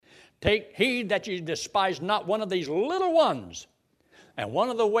Take heed that you despise not one of these little ones. And one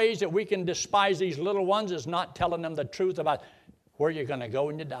of the ways that we can despise these little ones is not telling them the truth about where you're going to go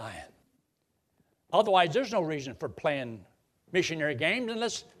when you die. Otherwise, there's no reason for playing missionary games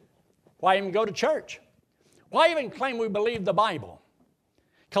unless, why even go to church? Why even claim we believe the Bible?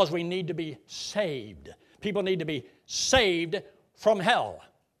 Because we need to be saved. People need to be saved from hell.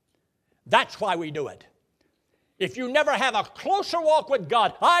 That's why we do it. If you never have a closer walk with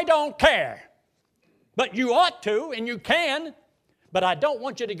God, I don't care. But you ought to, and you can. But I don't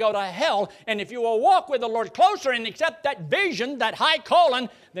want you to go to hell. And if you will walk with the Lord closer and accept that vision, that high calling,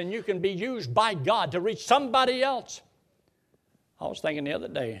 then you can be used by God to reach somebody else. I was thinking the other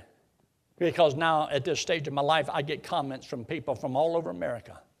day, because now at this stage of my life, I get comments from people from all over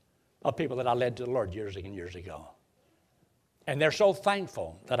America, of people that I led to the Lord years and years ago. And they're so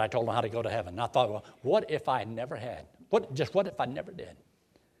thankful that I told them how to go to heaven. And I thought, well, what if I never had? What if I never did?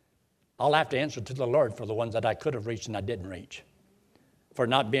 I'll have to answer to the Lord for the ones that I could have reached and I didn't reach, for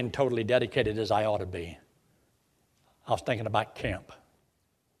not being totally dedicated as I ought to be. I was thinking about camp.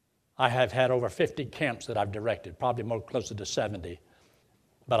 I have had over 50 camps that I've directed, probably more closer to 70.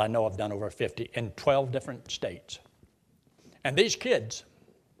 But I know I've done over 50 in 12 different states. And these kids,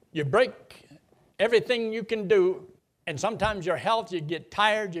 you break everything you can do, and sometimes your health, you get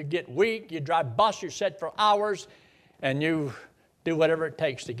tired, you get weak, you drive bus, you sit for hours, and you do whatever it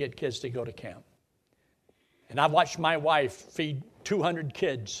takes to get kids to go to camp. And I've watched my wife feed 200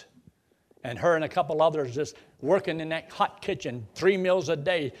 kids, and her and a couple others just working in that hot kitchen 3 meals a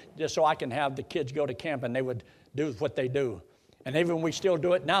day just so I can have the kids go to camp and they would do what they do. And even we still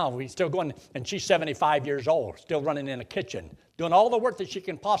do it now. We still going, and she's 75 years old, still running in a kitchen, doing all the work that she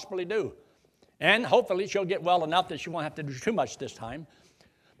can possibly do. And hopefully she'll get well enough that she won't have to do too much this time.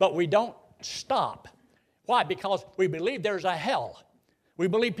 But we don't stop. Why? Because we believe there's a hell. We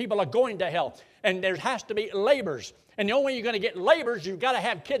believe people are going to hell. And there has to be labors. And the only way you're going to get labors, you've got to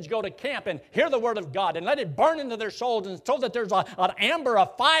have kids go to camp and hear the Word of God and let it burn into their souls, and so that there's an amber, a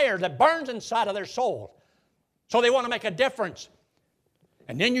fire that burns inside of their soul. So they want to make a difference.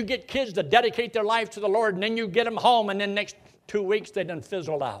 And then you get kids to dedicate their life to the Lord, and then you get them home, and then next 2 weeks they done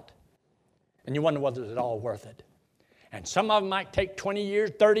fizzled out. And you wonder whether it's all worth it. And some of them might take 20 years,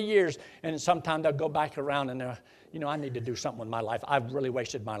 30 years, and sometime they'll go back around and they're, I need to do something with my life. I've really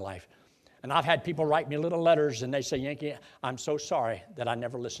wasted my life. And I've had people write me little letters, and they say, Yankee, I'm so sorry that I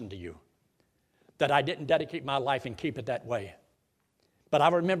never listened to you, that I didn't dedicate my life and keep it that way. But I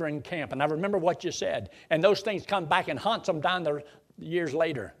remember in camp, and I remember what you said. And those things come back and haunt them down the years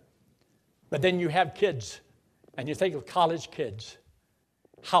later. But then you have kids, and you think of college kids,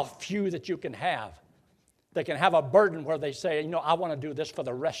 how few that you can have. They can have a burden where they say, I want to do this for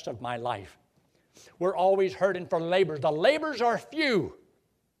the rest of my life. We're always hurting for labors. The labors are few.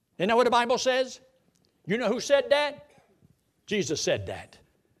 You know what the Bible says? You know who said that? Jesus said that.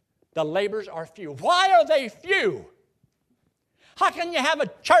 The labors are few. Why are they few? How can you have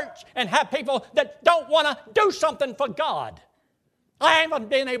a church and have people that don't want to do something for God? I haven't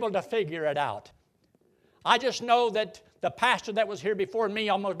been able to figure it out. I just know that the pastor that was here before me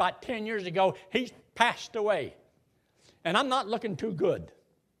almost about 10 years ago, he's passed away. And I'm not looking too good.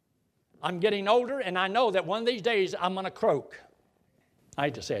 I'm getting older, and I know that one of these days I'm going to croak. I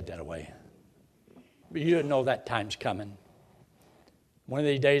hate to say it that way. But you didn't know that time's coming. One of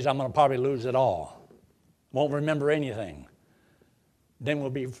these days I'm going to probably lose it all. Won't remember anything. Then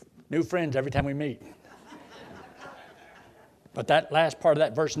we'll be new friends every time we meet. But that last part of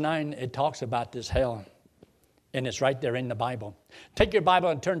that verse 9, it talks about this hell. And it's right there in the Bible. Take your Bible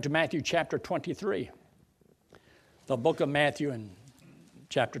and turn to Matthew chapter 23. The book of Matthew and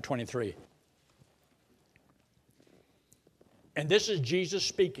chapter 23. And this is Jesus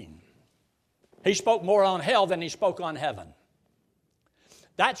speaking. He spoke more on hell than he spoke on heaven.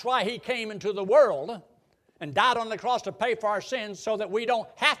 That's why he came into the world and died on the cross to pay for our sins, so that we don't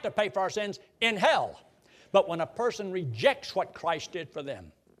have to pay for our sins in hell. But when a person rejects what Christ did for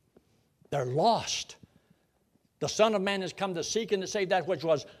them, they're lost. The Son of Man has come to seek and to save that which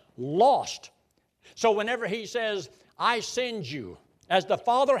was lost. So whenever he says, I send you, as the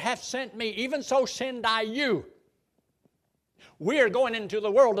Father hath sent me, even so send I you. We are going into the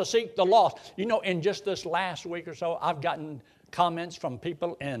world to seek the lost. In just this last week or so, I've gotten comments from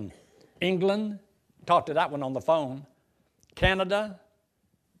people in England, talked to that one on the phone, Canada,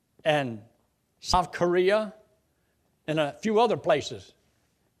 and South Korea, and a few other places,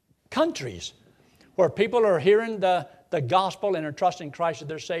 countries, where people are hearing the gospel and are trusting Christ as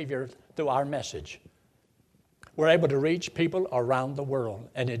their Savior through our message. We're able to reach people around the world,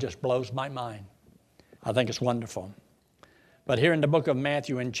 and it just blows my mind. I think it's wonderful. But here in the book of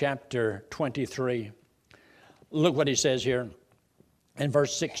Matthew in chapter 23, look what he says here in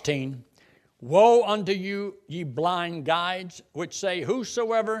verse 16. Woe unto you, ye blind guides, which say,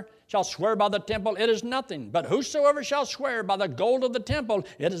 whosoever shall swear by the temple, it is nothing. But whosoever shall swear by the gold of the temple,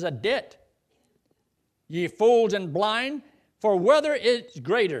 it is a debt. Ye fools and blind, for whether is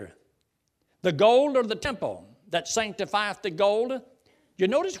greater, the gold or the temple that sanctifieth the gold? You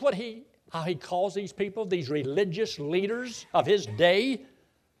notice how he calls these people, these religious leaders of his day?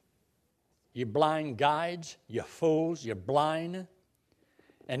 You blind guides, you fools, you're blind.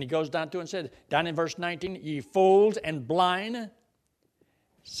 And he goes down to it and says, down in verse 19, ye fools and blind,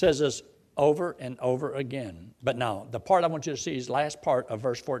 says this over and over again. But now, the part I want you to see is the last part of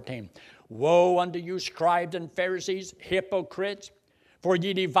verse 14. Woe unto you, scribes and Pharisees, hypocrites, for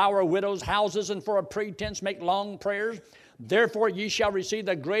ye devour widows' houses, and for a pretense make long prayers. Therefore ye shall receive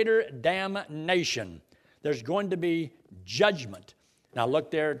the greater damnation. There's going to be judgment. Now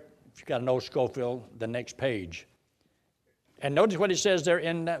look there, if you've got an old Schofield, the next page. And notice what he says there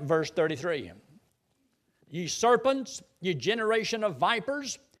in verse 33. Ye serpents, ye generation of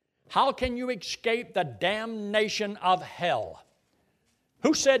vipers, how can you escape the damnation of hell?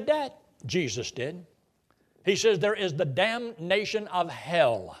 Who said that? Jesus did. He says there is the damnation of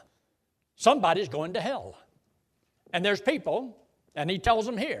hell. Somebody's going to hell. And there's people, and he tells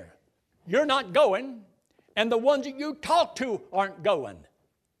them here, you're not going, and the ones that you talk to aren't going.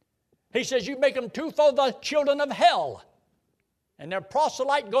 He says you make them twofold the children of hell. And they're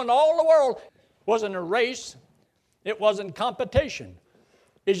proselyte going all the world. It wasn't a race. It wasn't competition.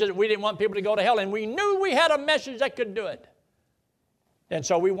 He said we didn't want people to go to hell, and we knew we had a message that could do it. And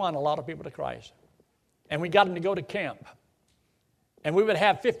so we won a lot of people to Christ. And we got them to go to camp. And we would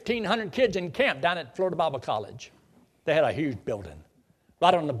have 1,500 kids in camp down at Florida Bible College. They had a huge building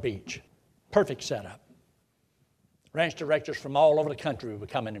right on the beach. Perfect setup. Ranch directors from all over the country would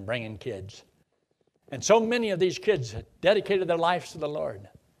come in and bring in kids. And so many of these kids dedicated their lives to the Lord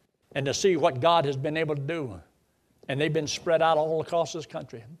and to see what God has been able to do. And they've been spread out all across this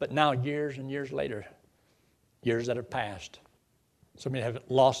country. But now, years and years later, years that have passed, so many have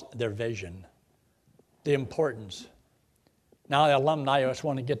lost their vision, the importance. Now the alumni just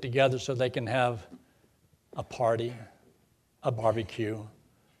want to get together so they can have a party, a barbecue,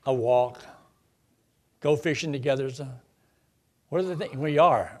 a walk, go fishing together. What do they think we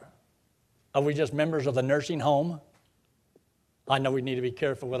are? Are we just members of the nursing home? I know we need to be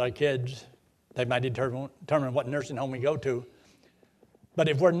careful with our kids. They might determine what nursing home we go to. But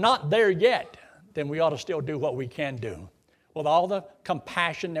if we're not there yet, then we ought to still do what we can do with all the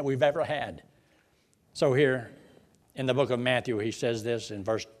compassion that we've ever had. So here in the book of Matthew, he says this in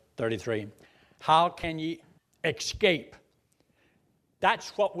verse 33. How can ye escape?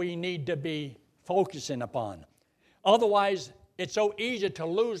 That's what we need to be focusing upon. Otherwise, it's so easy to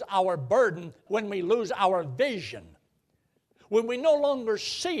lose our burden when we lose our vision. When we no longer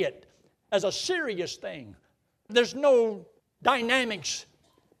see it as a serious thing. There's no dynamics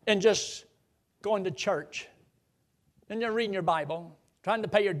in just going to church and you're reading your Bible, trying to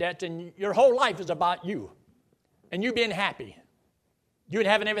pay your debts, and your whole life is about you and you being happy. You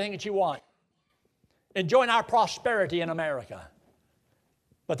having everything that you want. Enjoying our prosperity in America.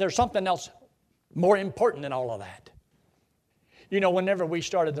 But there's something else more important than all of that. You know, whenever we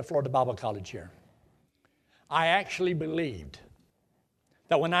started the Florida Bible College here, I actually believed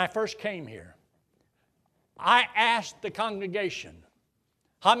that when I first came here, I asked the congregation,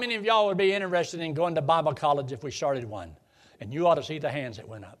 how many of y'all would be interested in going to Bible college if we started one? And you ought to see the hands that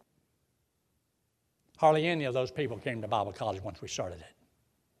went up. Hardly any of those people came to Bible college once we started it.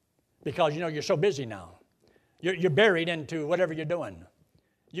 Because, you know, you're so busy now. You're buried into whatever you're doing.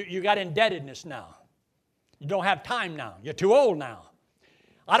 You got indebtedness now. You don't have time now. You're too old now.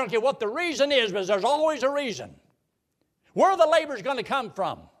 I don't care what the reason is, but there's always a reason. Where are the laborers going to come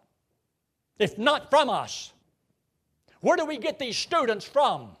from? If not from us. Where do we get these students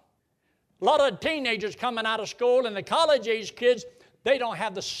from? A lot of teenagers coming out of school and the college-age kids, they don't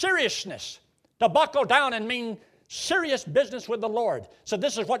have the seriousness to buckle down and mean serious business with the Lord. So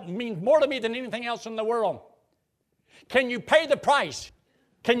this is what means more to me than anything else in the world. Can you pay the price?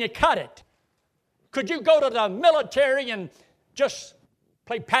 Can you cut it? Could you go to the military and just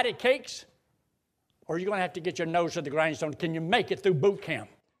play patty cakes? Or are you going to have to get your nose to the grindstone? Can you make it through boot camp?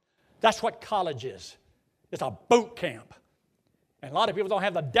 That's what college is. It's a boot camp. And a lot of people don't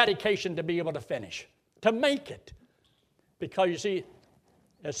have the dedication to be able to finish, to make it. Because you see,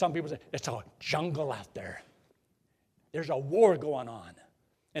 as some people say, it's a jungle out there. There's a war going on.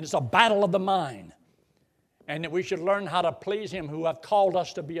 And it's a battle of the mind. and that we should learn how to please Him who have called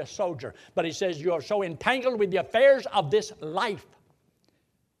us to be a soldier. But He says, you are so entangled with the affairs of this life,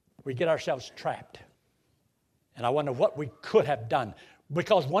 we get ourselves trapped. And I wonder what we could have done.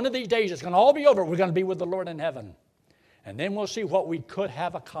 Because one of these days it's going to all be over. We're going to be with the Lord in heaven. And then we'll see what we could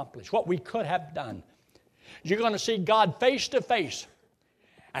have accomplished, what we could have done. You're going to see God face to face.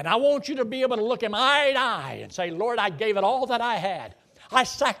 And I want you to be able to look Him eye to eye and say, Lord, I gave it all that I had. I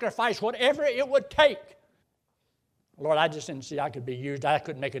sacrificed whatever it would take. Lord, I just didn't see I could be used. I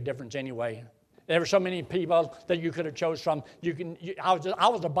couldn't make a difference anyway. There were so many people that you could have chose from. I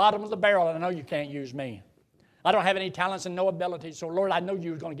was the bottom of the barrel, and I know you can't use me. I don't have any talents and no abilities, so Lord, I know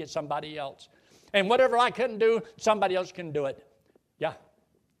you were going to get somebody else. And whatever I couldn't do, somebody else can do it. Yeah.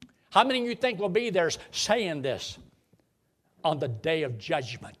 How many of you think will be there saying this on the day of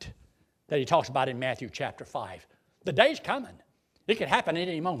judgment that He talks about in Matthew chapter 5? The day's coming. It could happen at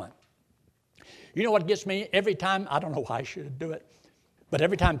any moment. You know what gets me every time? I don't know why I should do it, but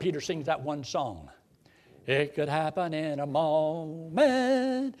every time Peter sings that one song, it could happen in a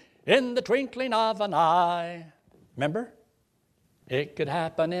moment, in the twinkling of an eye. Remember? It could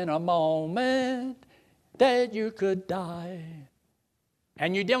happen in a moment that you could die.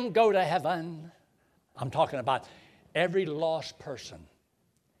 And you don't go to heaven. I'm talking about every lost person.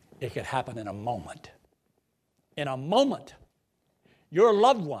 It could happen in a moment. In a moment, your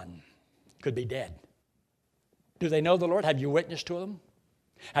loved one could be dead. Do they know the Lord? Have you witnessed to them?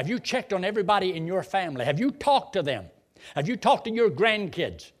 Have you checked on everybody in your family? Have you talked to them? Have you talked to your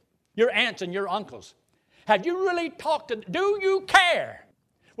grandkids, your aunts and your uncles? Have you really talked to them? Do you care?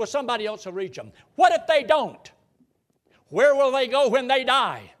 Well, somebody else will reach them. What if they don't? Where will they go when they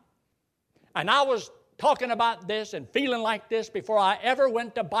die? And I was talking about this and feeling like this before I ever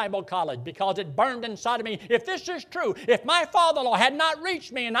went to Bible college, because it burned inside of me. If this is true, if my father-in-law had not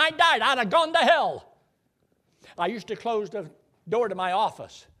reached me and I died, I'd have gone to hell. I used to close the door to my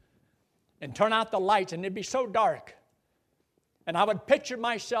office and turn out the lights, and it'd be so dark. And I would picture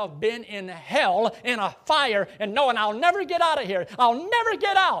myself being in hell, in a fire, and knowing I'll never get out of here. I'll never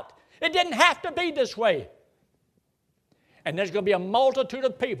get out. It didn't have to be this way. And there's going to be a multitude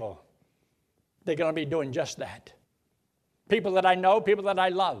of people that are going to be doing just that. People that I know, people that I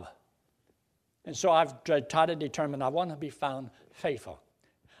love. And so I've tried to determine I want to be found faithful.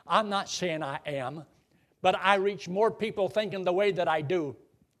 I'm not saying I am, but I reach more people thinking the way that I do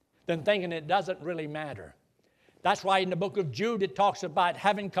than thinking it doesn't really matter. That's why in the book of Jude it talks about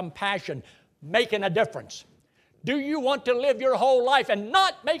having compassion, making a difference. Do you want to live your whole life and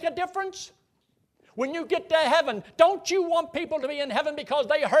not make a difference? When you get to heaven, don't you want people to be in heaven because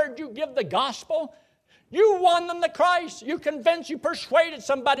they heard you give the gospel? You won them to Christ. You convinced, you persuaded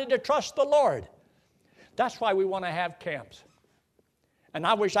somebody to trust the Lord. That's why we want to have camps. And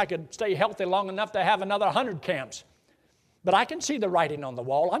I wish I could stay healthy long enough to have another 100 camps. But I can see the writing on the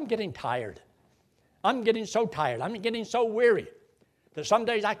wall. I'm getting tired. I'm getting so tired. I'm getting so weary that some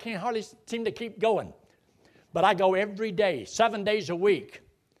days I can't hardly seem to keep going. But I go every day, 7 days a week.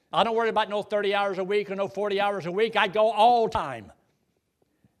 I don't worry about no 30 hours a week or no 40 hours a week. I go all time.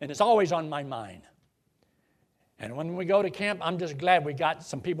 And it's always on my mind. And when we go to camp, I'm just glad we got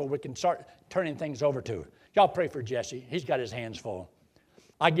some people we can start turning things over to. Y'all pray for Jesse. He's got his hands full.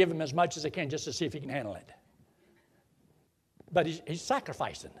 I give him as much as I can just to see if he can handle it. But he's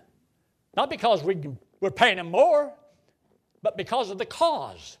sacrificing. Not because we're paying him more, but because of the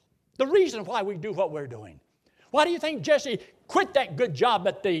cause. The reason why we do what we're doing. Why do you think Jesse quit that good job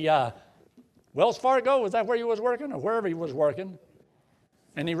at the Wells Fargo? Was that where he was working or wherever he was working?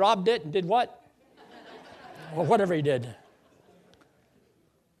 And he robbed it and did what? Well, whatever he did.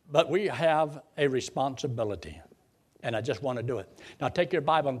 But we have a responsibility, and I just want to do it. Now take your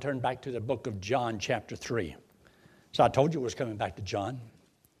Bible and turn back to the book of John chapter 3. So I told you it was coming back to John.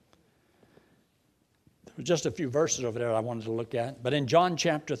 There were just a few verses over there I wanted to look at. But in John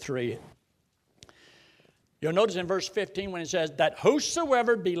chapter 3, you'll notice in verse 15 when it says that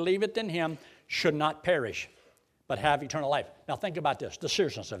whosoever believeth in him should not perish, but have eternal life. Now think about this, the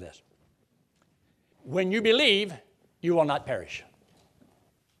seriousness of this. When you believe, you will not perish.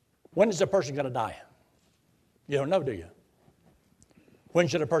 When is a person going to die? You don't know, do you? When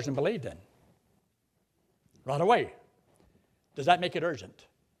should a person believe then? Right away. Does that make it urgent?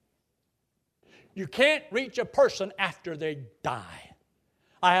 You can't reach a person after they die.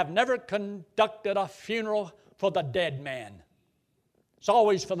 I have never conducted a funeral for the dead man. It's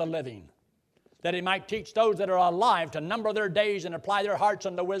always for the living, that he might teach those that are alive to number their days and apply their hearts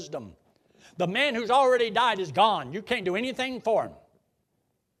unto wisdom. The man who's already died is gone. You can't do anything for him.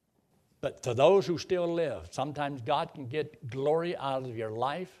 But to those who still live, sometimes God can get glory out of your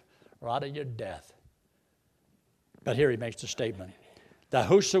life or out of your death. But here he makes the statement that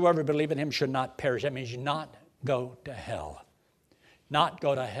whosoever believe in him should not perish. That means not go to hell. Not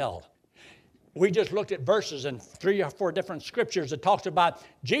go to hell. We just looked at verses in 3 or 4 different scriptures that talks about,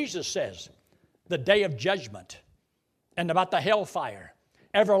 Jesus says, the day of judgment, and about the hellfire,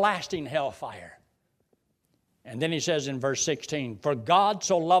 everlasting hellfire. And then he says in verse 16, for God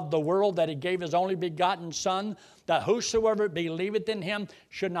so loved the world that he gave his only begotten Son, that whosoever believeth in him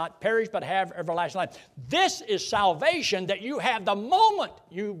should not perish but have everlasting life. This is salvation that you have the moment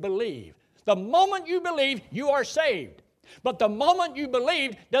you believe. The moment you believe, you are saved. But the moment you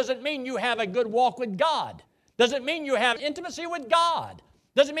believe doesn't mean you have a good walk with God. Doesn't mean you have intimacy with God.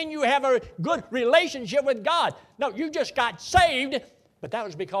 Doesn't mean you have a good relationship with God. No, you just got saved, but that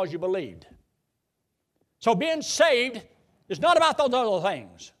was because you believed. So being saved is not about those other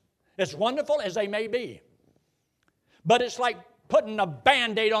things. As wonderful as they may be. But it's like putting a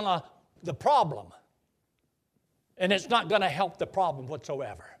Band-Aid on the problem. And it's not going to help the problem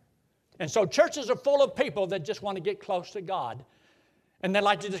whatsoever. And so churches are full of people that just want to get close to God. And they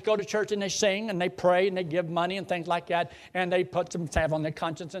like to just go to church and they sing and they pray and they give money and things like that. And they put some salve on their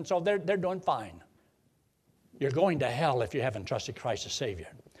conscience, and so they're doing fine. You're going to hell if you haven't trusted Christ as Savior.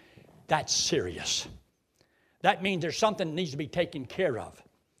 That's serious. That means there's something that needs to be taken care of.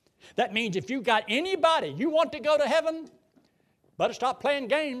 That means if you got anybody, you want to go to heaven, better stop playing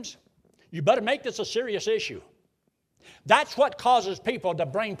games. You better make this a serious issue. That's what causes people to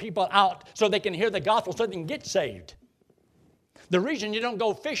bring people out so they can hear the gospel so they can get saved. The reason you don't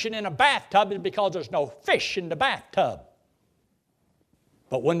go fishing in a bathtub is because there's no fish in the bathtub.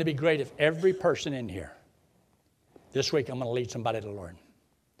 But wouldn't it be great if every person in here, this week I'm going to lead somebody to the Lord.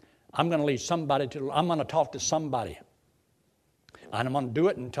 I'm going to lead somebody to, I'm going to talk to somebody. And I'm going to do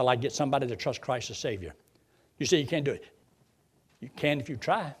it until I get somebody to trust Christ as Savior. You see, you can't do it. You can if you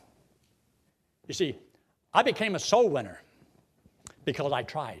try. You see, I became a soul winner because I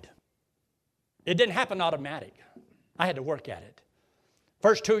tried. It didn't happen automatic. I had to work at it.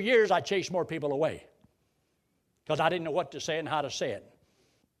 First 2 years, I chased more people away because I didn't know what to say and how to say it.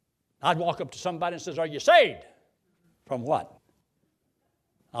 I'd walk up to somebody and say, are you saved? From what?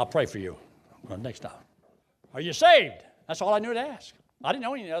 I'll pray for you. Well, next time. Are you saved? That's all I knew to ask. I didn't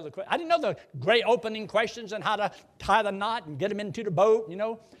know any other questions. I didn't know the great opening questions and how to tie the knot and get them into the boat, you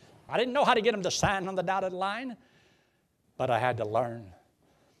know. I didn't know how to get them to sign on the dotted line. But I had to learn.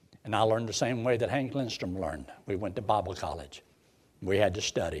 And I learned the same way that Hank Lindstrom learned. We went to Bible college. We had to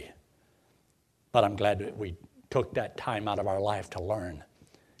study. But I'm glad that we took that time out of our life to learn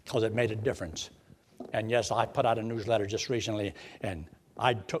because it made a difference. And yes, I put out a newsletter just recently, and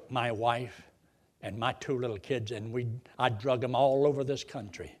I took my wife and my 2 little kids, and I drug them all over this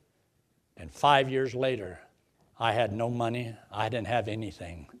country. And 5 years later, I had no money. I didn't have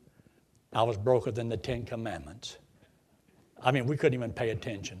anything. I was broker than the 10 Commandments. I mean, we couldn't even pay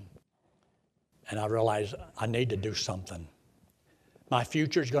attention. And I realized I need to do something. My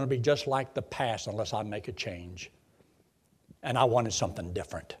future is going to be just like the past unless I make a change. And I wanted something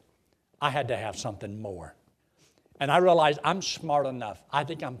different. I had to have something more. And I realized I'm smart enough. I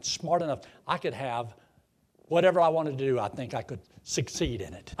think I'm smart enough. I could have whatever I wanted to do. I think I could succeed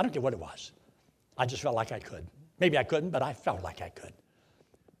in it. I don't care what it was. I just felt like I could. Maybe I couldn't, but I felt like I could.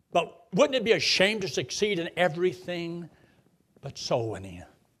 But wouldn't it be a shame to succeed in everything but soul winning?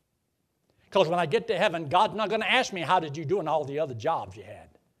 Because when I get to heaven, God's not going to ask me, how did you do in all the other jobs you had?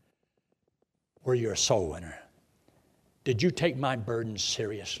 Were you a soul winner? Did you take my burden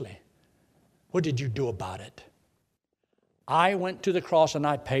seriously? What did you do about it? I went to the cross and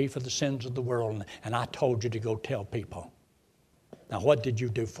I paid for the sins of the world, and I told you to go tell people. Now, what did you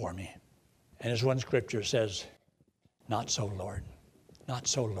do for me? And as one scripture says, not so, Lord. Not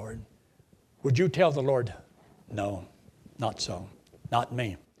so, Lord. Would you tell the Lord, no, not so, not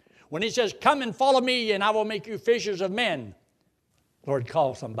me? When he says, come and follow me and I will make you fishers of men. Lord,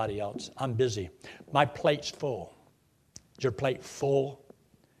 call somebody else. I'm busy. My plate's full. Is your plate full?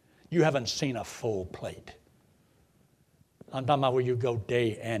 You haven't seen a full plate. I'm talking about where you go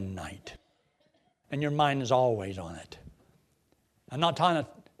day and night. And your mind is always on it. I'm not talking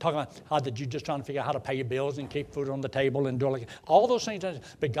about how that you're just trying to figure out how to pay your bills and keep food on the table and do all those things.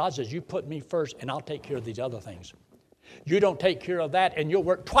 But God says, you put me first and I'll take care of these other things. You don't take care of that and you'll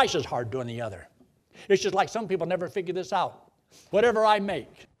work twice as hard doing the other. It's just like some people never figure this out. Whatever I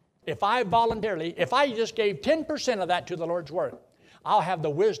make, if I just gave 10% of that to the Lord's work, I'll have the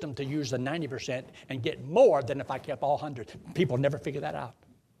wisdom to use the 90% and get more than if I kept all 100. People never figure that out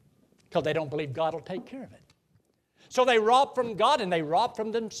because they don't believe God will take care of it. So they rob from God and they rob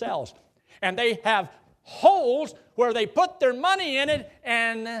from themselves. And they have holes where they put their money in it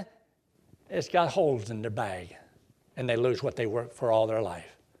and it's got holes in their bag. and they lose what they worked for all their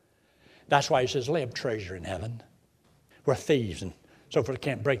life. That's why he says, lay up treasure in heaven, where thieves and so forth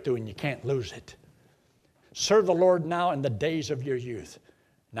can't break through and you can't lose it. Serve the Lord now in the days of your youth.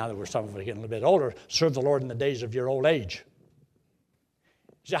 Now that some of us are getting a little bit older, serve the Lord in the days of your old age.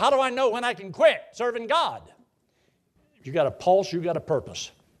 You say, how do I know when I can quit serving God? You got a pulse, you got a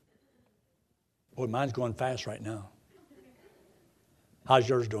purpose. Boy, mine's going fast right now. How's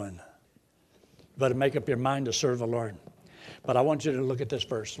yours doing? You better make up your mind to serve the Lord. But I want you to look at this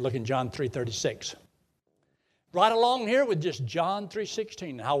verse. Look in John 3:36. Right along here with just John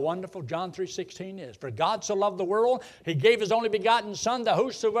 3:16. How wonderful John 3:16 is. For God so loved the world, He gave His only begotten Son, that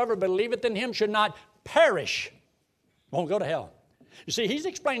whosoever believeth in Him should not perish. Won't go to hell. You see, He's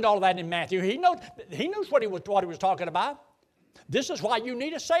explained all of that in Matthew. He knows what he was talking about. This is why you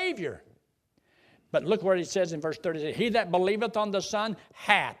need a Savior. But look where He says in verse 36, He that believeth on the Son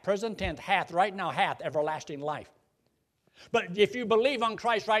hath, present tense, hath, right now, hath everlasting life. But if you believe on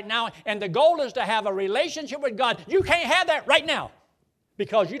Christ right now, and the goal is to have a relationship with God, you can't have that right now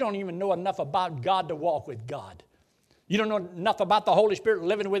because you don't even know enough about God to walk with God. You don't know enough about the Holy Spirit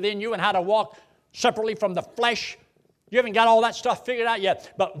living within you and how to walk separately from the flesh. You haven't got all that stuff figured out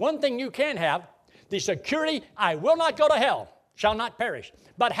yet. But one thing you can have, the security, I will not go to hell, shall not perish,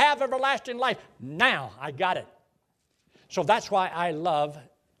 but have everlasting life. Now, I got it. So that's why I love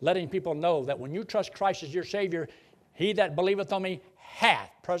letting people know that when you trust Christ as your Savior, He that believeth on me hath,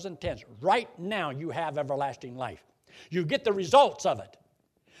 present tense, right now you have everlasting life. You get the results of it.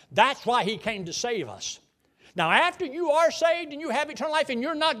 That's why He came to save us. Now, after you are saved and you have eternal life and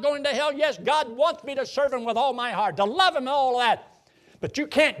you're not going to hell, yes, God wants me to serve Him with all my heart, to love Him and all that. But you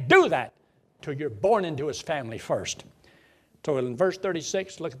can't do that till you're born into His family first. So in verse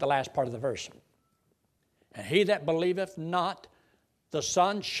 36, look at the last part of the verse. And he that believeth not the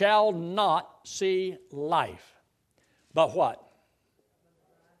Son shall not see life. But what?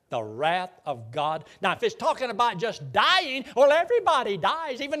 The wrath of God. Now, if it's talking about just dying, well, everybody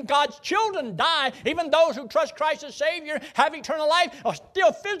dies. Even God's children die. Even those who trust Christ as Savior, have eternal life, are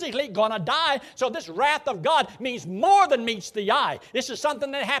still physically going to die. So this wrath of God means more than meets the eye. This is something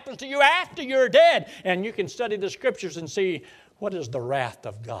that happens to you after you're dead. And you can study the Scriptures and see what is the wrath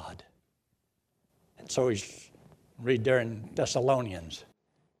of God. And so read there in Thessalonians.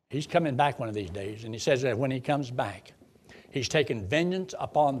 He's coming back one of these days. And he says that when He comes back, He's taken vengeance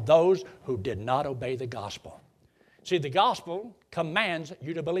upon those who did not obey the gospel. See, the gospel commands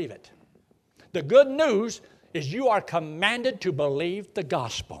you to believe it. The good news is you are commanded to believe the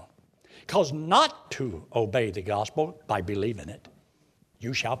gospel. Because not to obey the gospel by believing it,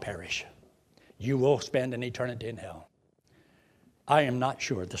 you shall perish. You will spend an eternity in hell. I am not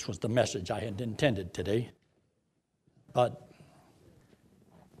sure this was the message I had intended today, but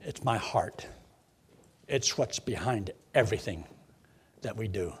it's my heart. It's what's behind everything that we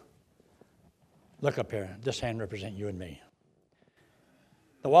do. Look up here. This hand represents you and me.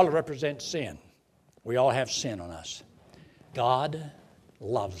 The wallet represents sin. We all have sin on us. God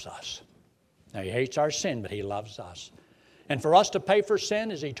loves us. Now, He hates our sin, but He loves us. And for us to pay for sin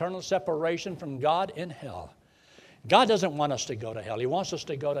is eternal separation from God in hell. God doesn't want us to go to hell. He wants us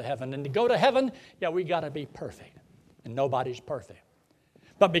to go to heaven. And to go to heaven, we got to be perfect. And nobody's perfect.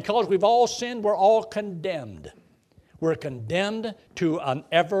 But because we've all sinned, we're all condemned. We're condemned to an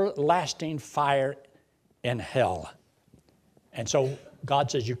everlasting fire in hell. And so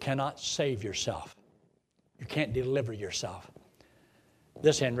God says you cannot save yourself. You can't deliver yourself.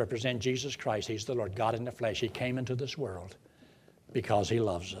 This hand represents Jesus Christ. He's the Lord God in the flesh. He came into this world because He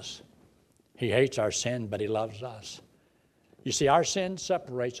loves us. He hates our sin, but He loves us. You see, our sin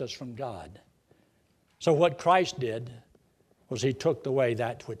separates us from God. So what Christ did was He took away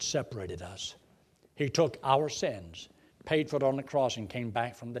that which separated us. He took our sins, paid for it on the cross, and came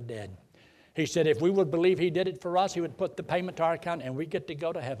back from the dead. He said if we would believe He did it for us, He would put the payment to our account, and we get to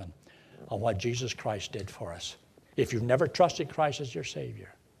go to heaven on what Jesus Christ did for us. If you've never trusted Christ as your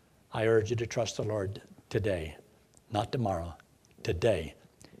Savior, I urge you to trust the Lord today, not tomorrow, today.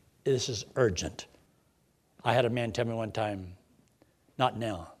 This is urgent. I had a man tell me one time, not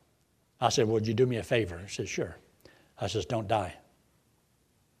now. I said, would you do me a favor? He said, sure. I says, don't die.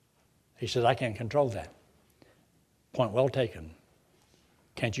 He says, I can't control that. Point well taken.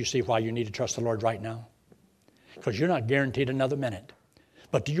 Can't you see why you need to trust the Lord right now? Because you're not guaranteed another minute.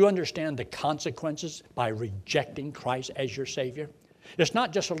 But do you understand the consequences by rejecting Christ as your Savior? It's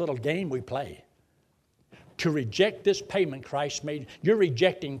not just a little game we play. To reject this payment Christ made, you're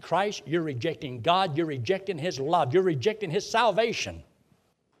rejecting Christ, you're rejecting God, you're rejecting His love, you're rejecting His salvation.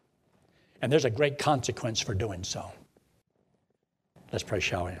 And there's a great consequence for doing so. Let's pray,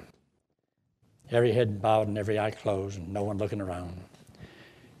 shall we? Every head bowed and every eye closed and no one looking around.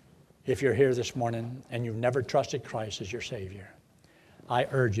 If you're here this morning and you've never trusted Christ as your Savior, I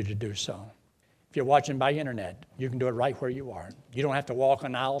urge you to do so. If you're watching by internet, you can do it right where you are. You don't have to walk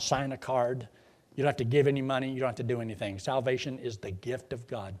an aisle, sign a card. You don't have to give any money. You don't have to do anything. Salvation is the gift of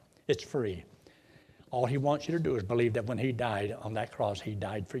God. It's free. All He wants you to do is believe that when He died on that cross, He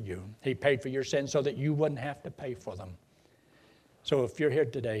died for you. He paid for your sins so that you wouldn't have to pay for them. So if you're here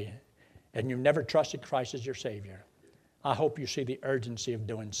today and you've never trusted Christ as your Savior, I hope you see the urgency of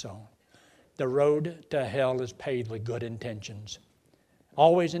doing so. The road to hell is paved with good intentions.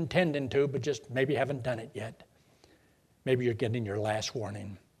 Always intending to, but just maybe haven't done it yet. Maybe you're getting your last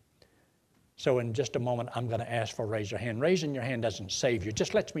warning. So in just a moment, I'm going to ask for a raise your hand. Raising your hand doesn't save you. It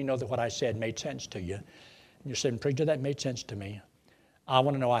just lets me know that what I said made sense to you. And you're saying, preacher, that made sense to me. I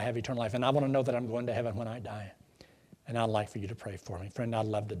want to know I have eternal life, and I want to know that I'm going to heaven when I die. And I'd like for you to pray for me. Friend, I'd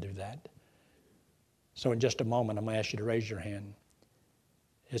love to do that. So in just a moment, I'm going to ask you to raise your hand.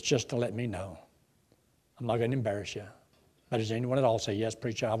 It's just to let me know. I'm not going to embarrass you. But does anyone at all say, yes,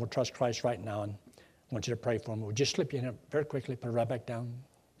 preacher, I will trust Christ right now, and I want you to pray for me. Would you slip your hand up very quickly, put it right back down?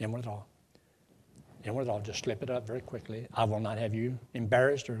 Anyone at all? Anyone at all? Just slip it up very quickly. I will not have you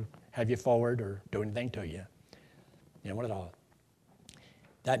embarrassed or have you forward or do anything to you. Anyone at all?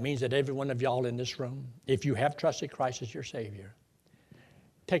 That means that every one of y'all in this room, if you have trusted Christ as your Savior,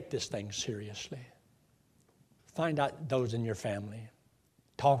 take this thing seriously. Find out those in your family.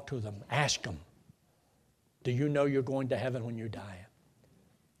 Talk to them. Ask them. Do you know you're going to heaven when you die?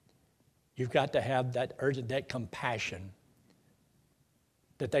 You've got to have that urgent, that compassion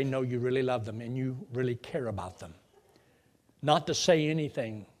that they know you really love them and you really care about them. Not to say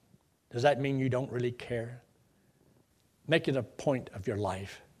anything. Does that mean you don't really care? Make it a point of your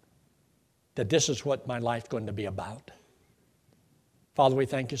life that this is what my life's going to be about. Father, we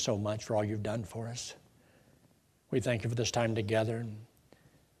thank you so much for all you've done for us. We thank you for this time together.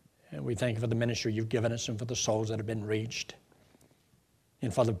 And we thank you for the ministry you've given us and for the souls that have been reached.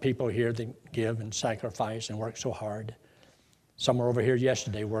 And for the people here that give and sacrifice and work so hard. Some were over here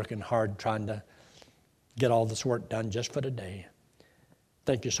yesterday working hard trying to get all this work done just for today.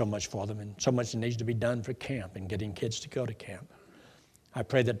 Thank you so much for them, and so much needs to be done for camp and getting kids to go to camp. I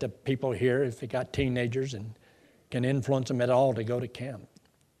pray that the people here, if they got teenagers and can influence them at all to go to camp,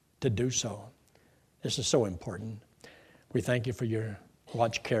 to do so. This is so important. We thank you for your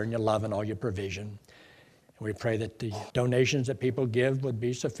watch, care, and your love and all your provision. And we pray that the donations that people give would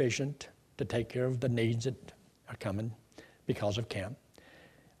be sufficient to take care of the needs that are coming because of camp.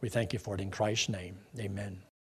 We thank you for it in Christ's name. Amen.